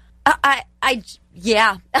beer.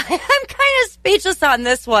 Yeah, I'm kind of speechless on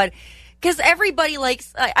this one because everybody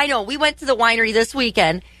likes, I know, we went to the winery this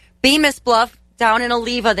weekend, Bemis Bluff, down in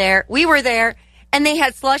Oliva there. We were there, and they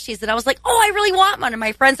had slushies, and I was like, oh, I really want one. And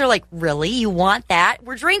my friends are like, really? You want that?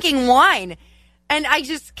 We're drinking wine. And I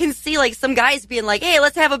just can see, like, some guys being like, hey,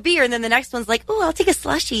 let's have a beer. And then the next one's like, oh, I'll take a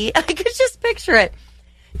slushie. I could just picture it.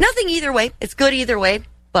 Nothing either way. It's good either way.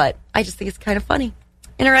 But I just think it's kind of funny.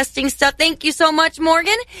 Interesting stuff. Thank you so much,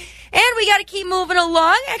 Morgan. And we got to keep moving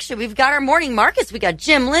along. Actually, we've got our morning markets. We got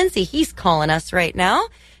Jim Lindsay. He's calling us right now.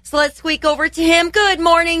 So let's squeak over to him. Good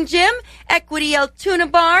morning, Jim. Equity Altoona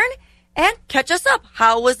Barn. And catch us up.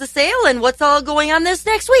 How was the sale and what's all going on this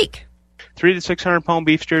next week? 3 to 600 pound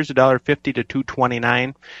beef steers $1.50 to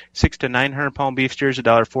 $2.29. 6 to 900 pound beef steers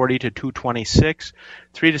 $1.40 to $2.26.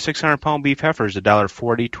 3 to 600 pound beef heifers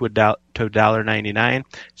 $1.40 to $1.99.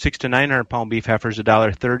 6 to 900 pound beef heifers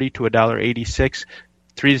 $1.30 to $1.86.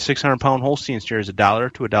 3 to 600 pound Holstein steers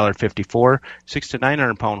 $1 to $1.54. 6 to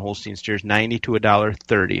 900 pound Holstein steers $90 to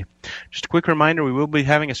 $1.30. Just a quick reminder, we will be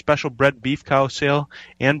having a special bred beef cow sale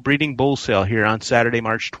and breeding bull sale here on Saturday,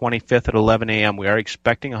 March 25th at 11 a.m. We are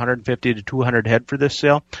expecting 150 to 200 head for this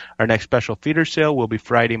sale. Our next special feeder sale will be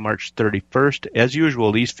Friday, March 31st. As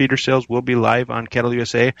usual, these feeder sales will be live on Cattle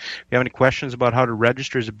USA. If you have any questions about how to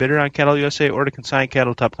register as a bidder on Cattle USA or to consign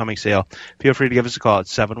cattle to upcoming sale, feel free to give us a call at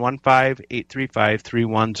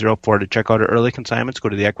 715-835-3104. To check out our early consignments, go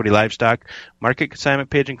to the Equity Livestock Market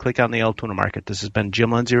Consignment page and click on the Altoona Market. This has been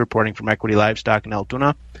Jim Lindsay reporting from Equity Livestock in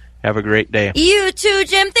Altoona. Have a great day. You too,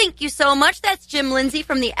 Jim. Thank you so much. That's Jim Lindsay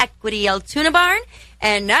from the Equity Altoona Barn.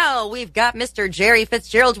 And now we've got Mr. Jerry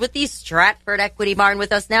Fitzgerald with the Stratford Equity Barn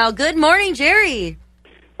with us now. Good morning, Jerry.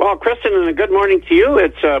 Well, Kristen, and a good morning to you.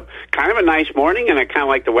 It's kind of a nice morning, and I kind of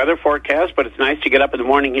like the weather forecast, but it's nice to get up in the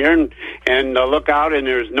morning here and look out, and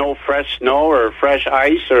there's no fresh snow or fresh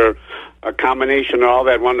ice or a combination of all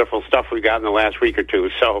that wonderful stuff we got in the last week or two.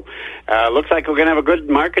 So looks like we're going to have a good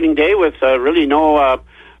marketing day with really no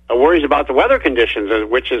worries about the weather conditions,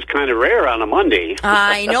 which is kind of rare on a Monday.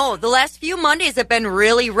 I know. The last few Mondays have been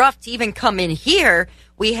really rough to even come in here.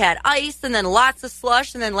 We had ice and then lots of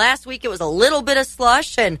slush, and then last week it was a little bit of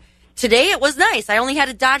slush, and today it was nice. I only had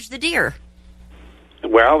to dodge the deer.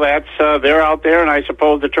 Well, that's they're out there, and I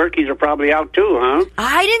suppose the turkeys are probably out too, huh?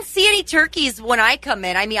 I didn't see any turkeys when I come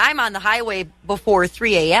in. I mean, I'm on the highway before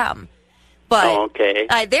 3 a.m., but okay.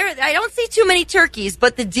 I don't see too many turkeys,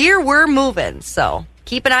 but the deer were moving, so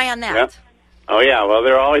keep an eye on that. Yep. Oh, yeah, well,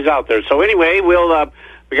 they're always out there. So anyway, we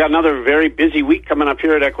got another very busy week coming up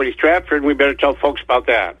here at Equity Stratford, and we better tell folks about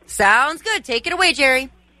that. Sounds good. Take it away, Jerry.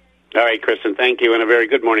 All right, Kristen, thank you, and a very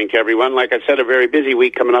good morning to everyone. Like I said, a very busy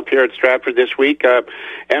week coming up here at Stratford this week,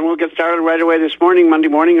 and we'll get started right away this morning, Monday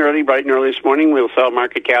morning, bright and early this morning. We'll sell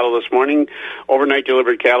market cattle this morning. Overnight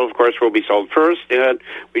delivered cattle, of course, will be sold first.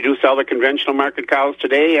 We do sell the conventional market cows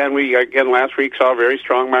today, and we, again, last week saw a very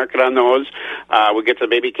strong market on those. We'll get to the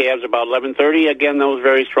baby calves about 11:30. Again, those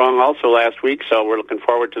very strong also last week, so we're looking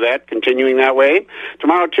forward to that, continuing that way.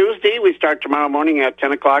 Tomorrow, Tuesday, we start tomorrow morning at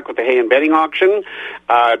 10 o'clock with the hay and bedding auction.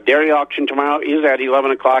 Dairy auction tomorrow is at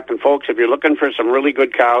 11 o'clock. And, folks, if you're looking for some really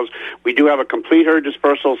good cows, we do have a complete herd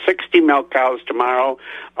dispersal, 60 milk cows tomorrow,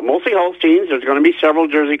 mostly Holsteins. There's going to be several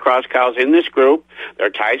Jersey Cross cows in this group.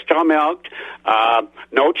 They're tie-stall milked,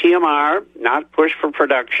 no TMR, not pushed for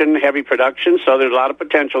production, heavy production, so there's a lot of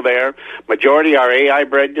potential there. Majority are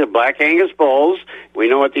AI-bred Black Angus bulls. We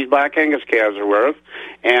know what these Black Angus calves are worth.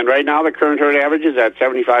 And right now the current herd average is at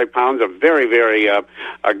 75 pounds of very, very a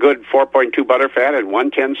good 4.2 butter fat and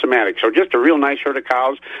 110 cement systematic. So just a real nice herd of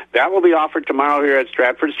cows. That will be offered tomorrow here at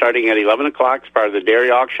Stratford starting at 11 o'clock as part of the dairy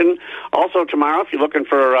auction. Also tomorrow, if you're looking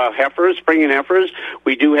for heifers, spring and heifers,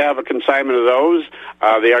 we do have a consignment of those.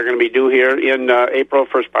 They are going to be due here in April,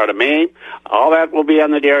 first part of May. All that will be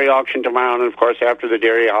on the dairy auction tomorrow. And, of course, after the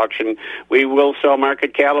dairy auction, we will sell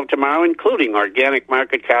market cattle tomorrow, including organic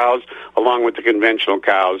market cows, along with the conventional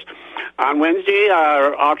cows. On Wednesday,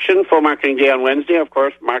 our auction, full marketing day on Wednesday, of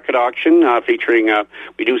course, market auction featuring,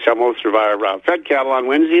 we do sell most of our fed cattle on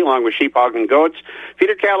Wednesday, along with sheep, hog, and goats.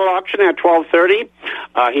 Feeder cattle auction at 12:30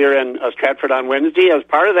 here in Stratford on Wednesday. As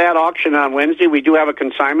part of that auction on Wednesday, we do have a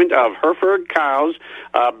consignment of Hereford cows,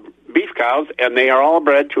 beef cows, and they are all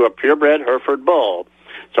bred to a purebred Hereford bull.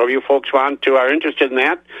 So if you folks are interested in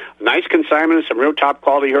that, nice consignment of some real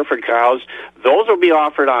top-quality Hereford cows. Those will be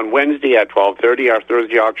offered on Wednesday at 12:30. Our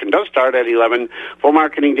Thursday auction does start at 11. Full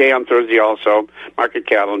marketing day on Thursday also, market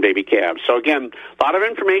cattle and baby calves. So again, a lot of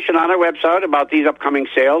information on our website about these upcoming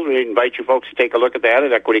sales. We invite you folks to take a look at that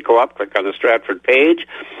at Equity Co-op. Click on the Stratford page.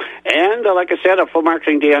 And like I said, a full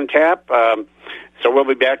marketing day on tap. So we'll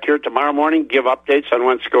be back here tomorrow morning, give updates on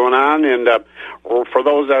what's going on. And for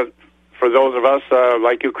those of us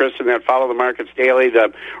like you, Kristen, that follow the markets daily,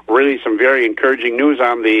 really some very encouraging news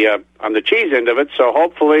on the cheese end of it. So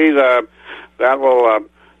hopefully that will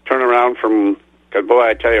turn around from. Because boy,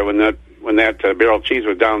 I tell you, when that barrel of cheese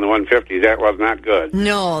was down in the 150s, that was not good.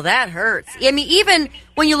 No, that hurts. I mean, even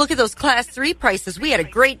when you look at those Class 3 prices, we had a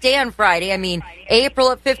great day on Friday. I mean,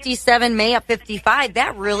 April at 57, May at 55.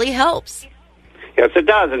 That really helps. Yes, it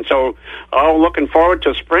does. And so, looking forward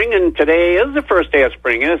to spring, and today is the first day of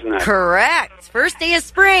spring, isn't it? Correct. First day of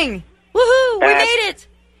spring. Woohoo, we made it.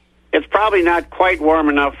 It's probably not quite warm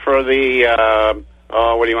enough for the,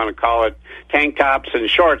 what do you want to call it, tank tops and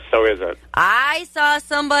shorts, though, is it? I saw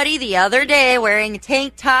somebody the other day wearing a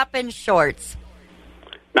tank top and shorts.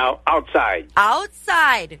 Now, outside.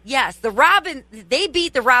 Outside, yes. They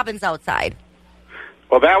beat the robins outside.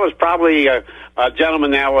 Well, that was probably a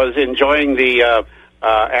gentleman that was enjoying the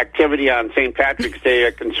activity on St. Patrick's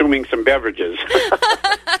Day, consuming some beverages.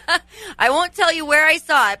 I won't tell you where I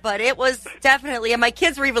saw it, but it was definitely, and my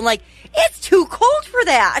kids were even like, it's too cold for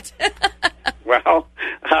that. Well,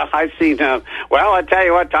 I've seen, well, I tell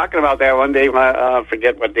you what, talking about that one day, I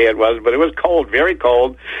forget what day it was, but it was cold, very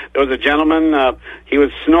cold. There was a gentleman, he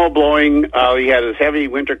was snow blowing, he had his heavy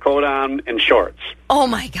winter coat on and shorts. Oh,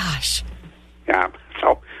 my gosh. Yeah.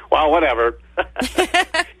 So, well, whatever. All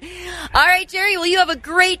right, Jerry. Well, you have a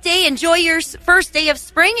great day. Enjoy your first day of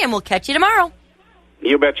spring, and we'll catch you tomorrow.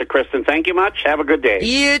 You betcha, Kristen. Thank you much. Have a good day.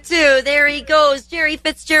 You too. There he goes, Jerry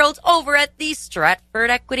Fitzgerald over at the Stratford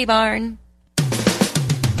Equity Barn.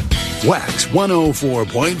 Wax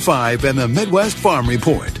 104.5 and the Midwest Farm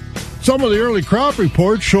Report. Some of the early crop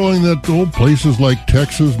reports showing that places like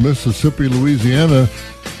Texas, Mississippi, Louisiana,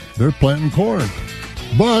 they're planting corn.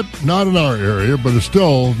 But not in our area, but it's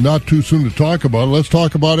still not too soon to talk about it. Let's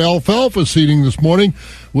talk about alfalfa seeding this morning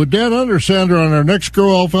with Dan Undersander on our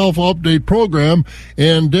Nexgrow Alfalfa Update program.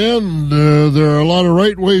 And Dan, there are a lot of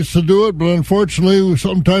right ways to do it, but unfortunately,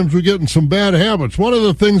 sometimes we get in some bad habits. What are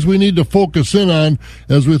the things we need to focus in on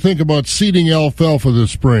as we think about seeding alfalfa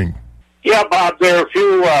this spring? Yeah, Bob, there are a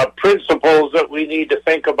few principles that we need to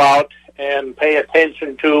think about and pay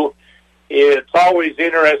attention to. It's always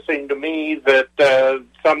interesting to me that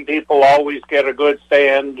some people always get a good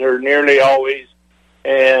stand, or nearly always,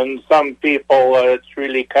 and some people, it's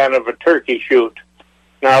really kind of a turkey shoot.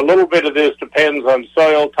 Now, a little bit of this depends on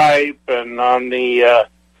soil type and on the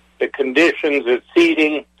conditions at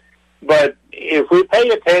seeding, but if we pay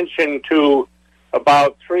attention to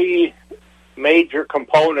about three major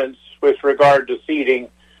components with regard to seeding,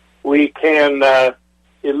 we can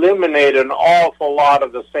eliminate an awful lot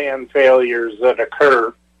of the stand failures that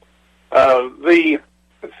occur. The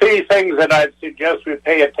three things that I'd suggest we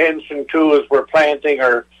pay attention to as we're planting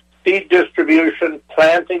are seed distribution,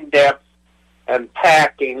 planting depth, and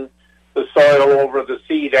packing the soil over the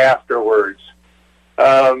seed afterwards.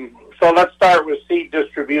 So let's start with seed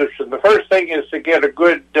distribution. The first thing is to get a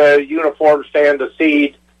good uniform stand of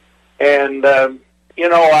seed, and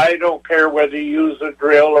I don't care whether you use a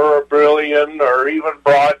drill or a Brilliant or even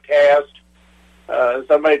broadcast.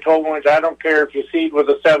 Somebody told me, I don't care if you seed with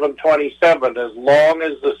a 727, as long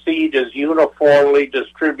as the seed is uniformly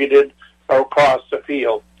distributed across the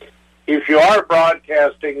field. If you are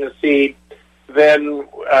broadcasting the seed, then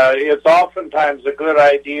it's oftentimes a good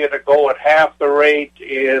idea to go at half the rate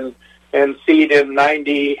and seed in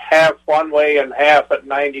 90, half one way and half at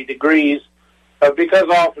 90 degrees. Because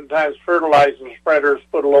oftentimes fertilizer spreaders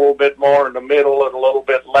put a little bit more in the middle and a little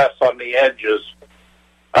bit less on the edges.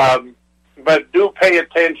 but do pay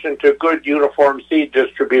attention to good uniform seed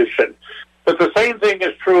distribution. But the same thing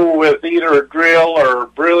is true with either a drill or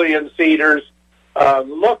Brilliant seeders.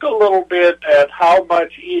 Look a little bit at how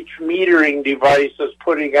much each metering device is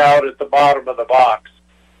putting out at the bottom of the box.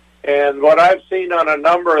 And what I've seen on a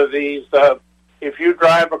number of these, if you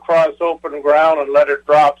drive across open ground and let it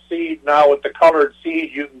drop seed, now with the colored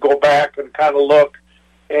seed, you can go back and kind of look.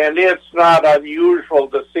 And it's not unusual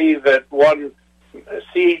to see that one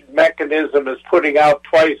seed mechanism is putting out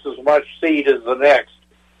twice as much seed as the next.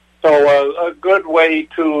 So a good way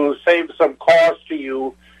to save some cost to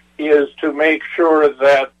you is to make sure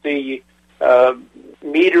that the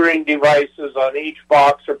metering devices on each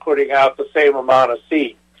box are putting out the same amount of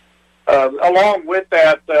seed. Along with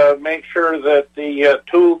that, make sure that the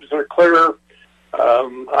tubes are clear.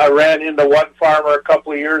 I ran into one farmer a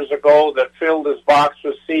couple of years ago that filled his box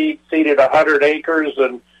with seed, seeded 100 acres,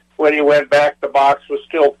 and when he went back, the box was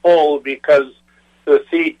still full because the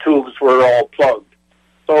seed tubes were all plugged.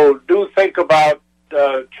 So do think about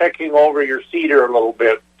checking over your seeder a little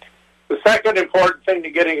bit. The second important thing to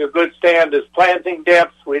getting a good stand is planting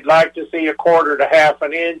depth. We'd like to see 1/4 to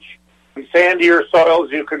 1/2 inch. In sandier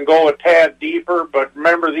soils, you can go a tad deeper, but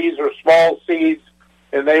remember these are small seeds,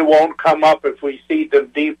 and they won't come up if we seed them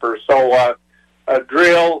deeper. So a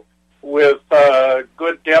drill with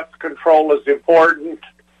good depth control is important.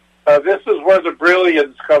 This is where the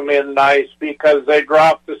Brilliants come in nice because they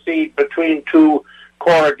drop the seed between two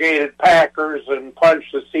corrugated packers and punch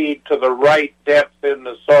the seed to the right depth in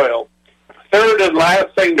the soil. Third and last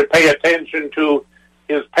thing to pay attention to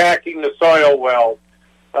is packing the soil well.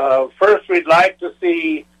 First, we'd like to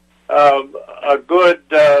see a good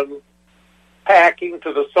packing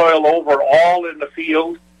to the soil overall in the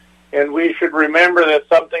field, and we should remember that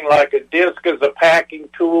something like a disc is a packing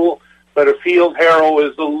tool, but a field harrow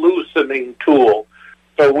is a loosening tool.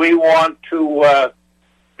 So we want to,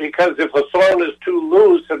 because if the soil is too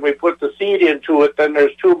loose and we put the seed into it, then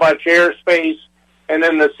there's too much airspace, and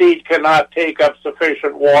then the seed cannot take up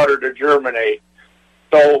sufficient water to germinate.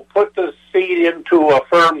 So put the seed into a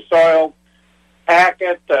firm soil, pack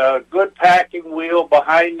it. A good packing wheel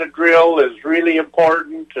behind the drill is really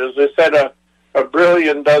important. As I said, a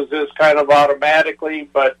Brilliant does this kind of automatically,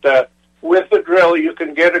 but with the drill you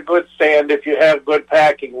can get a good stand if you have good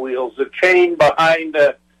packing wheels. The chain behind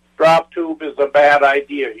the drop tube is a bad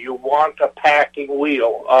idea. You want a packing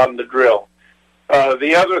wheel on the drill.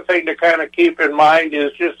 The other thing to kind of keep in mind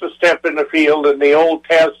is just a step in the field and the old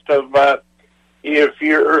test of if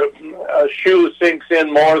your shoe sinks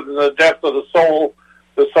in more than the depth of the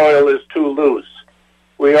soil is too loose.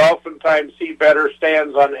 We oftentimes see better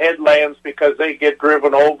stands on headlands because they get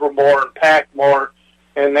driven over more and packed more,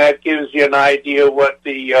 and that gives you an idea what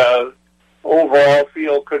the overall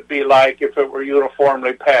field could be like if it were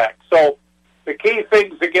uniformly packed. So the key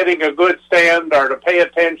things to getting a good stand are to pay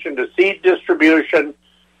attention to seed distribution,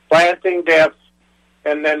 planting depth,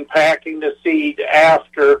 and then packing the seed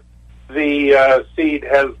after the seed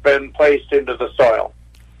has been placed into the soil.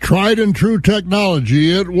 Tried and true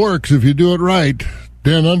technology. It works if you do it right.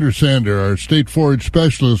 Dan Undersander, our state forage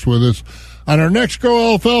specialist, with us on our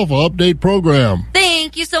Nexgrow Alfalfa update program.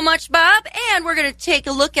 Thank you so much, Bob. And we're going to take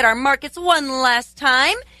a look at our markets one last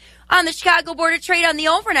time. On the Chicago Board of Trade on the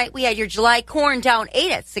overnight, we had your July corn down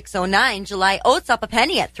 8 at 6.09. July oats up a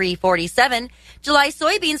penny at 3.47. July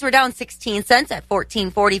soybeans were down 16 cents at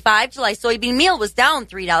 14.45. July soybean meal was down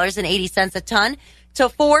 $3.80 a ton to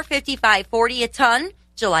 $4.55.40 a ton.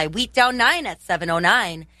 July wheat down 9 at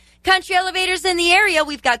 7.09. Country elevators in the area,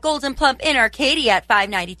 we've got Golden Plump in Arcadia at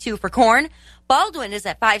 $5.92 for corn. Baldwin is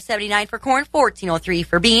at $5.79 for corn, $14.03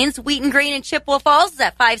 for beans. Wheat and grain in Chippewa Falls is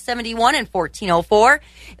at $5.71 and $14.04.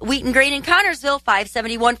 Wheat and grain in Connorsville,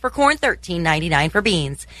 $5.71 for corn, $13.99 for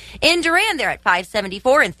beans. In Durand, they're at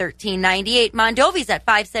 $5.74 and $13.98. Mondovi's at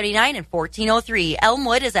 $5.79 and $14.03.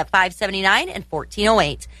 Elmwood is at $5.79 and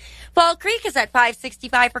 $14.08. Fall Creek is at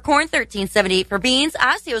 $5.65 for corn, $13.78 for beans.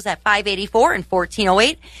 Osceo's at $5.84 and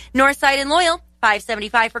 $14.08. Northside and Loyal,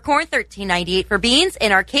 $5.75 for corn, $13.98 for beans.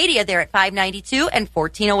 In Arcadia, they're at $5.92 and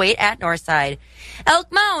 $14.08 at Northside.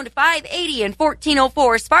 Elk Mound, $5.80 and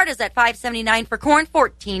 $14.04. Sparta's at $5.79 for corn,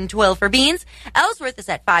 $14.12 for beans. Ellsworth is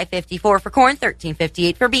at $5.54 for corn,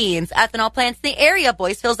 $13.58 for beans. Ethanol plants in the area,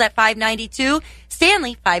 Boyceville's at $5.92.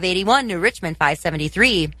 Stanley, $5.81. New Richmond,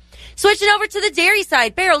 $5.73. Switching over to the dairy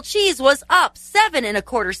side, barrel cheese was up 7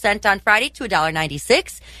 1/4 cents on Friday to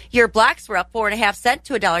 $1.96. Your blocks were up 4 1/2 cents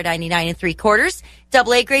to $1.99 3/4.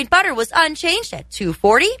 AA grade butter was unchanged at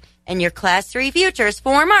 $2.40. And your Class 3 futures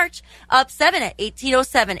for March up 7 at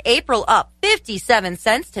 18.07. April up 57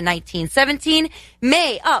 cents to 19.17.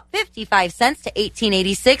 May up 55 cents to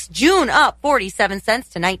 18.86. June up 47 cents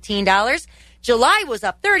to $19. July was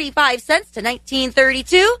up 35 cents to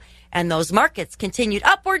 19.32. And those markets continued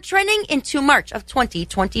upward trending into March of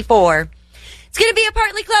 2024. It's going to be a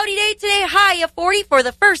partly cloudy day today, high of 40 for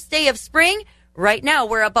the first day of spring. Right now,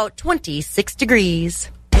 we're about 26 degrees.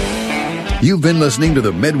 You've been listening to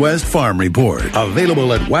the Midwest Farm Report,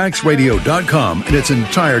 available at waxradio.com in its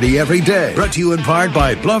entirety every day. Brought to you in part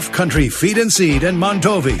by Bluff Country Feed and Seed in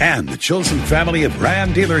Montovy and the Chilson family of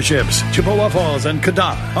Ram dealerships, Chippewa Falls and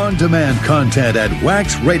Cadott. On-demand content at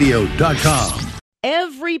waxradio.com.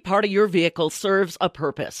 Every part of your vehicle serves a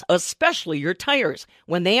purpose, especially your tires.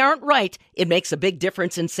 When they aren't right, it makes a big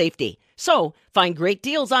difference in safety. So, find great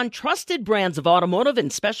deals on trusted brands of automotive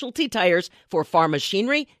and specialty tires for farm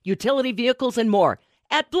machinery, utility vehicles, and more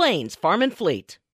at Blaine's Farm and Fleet.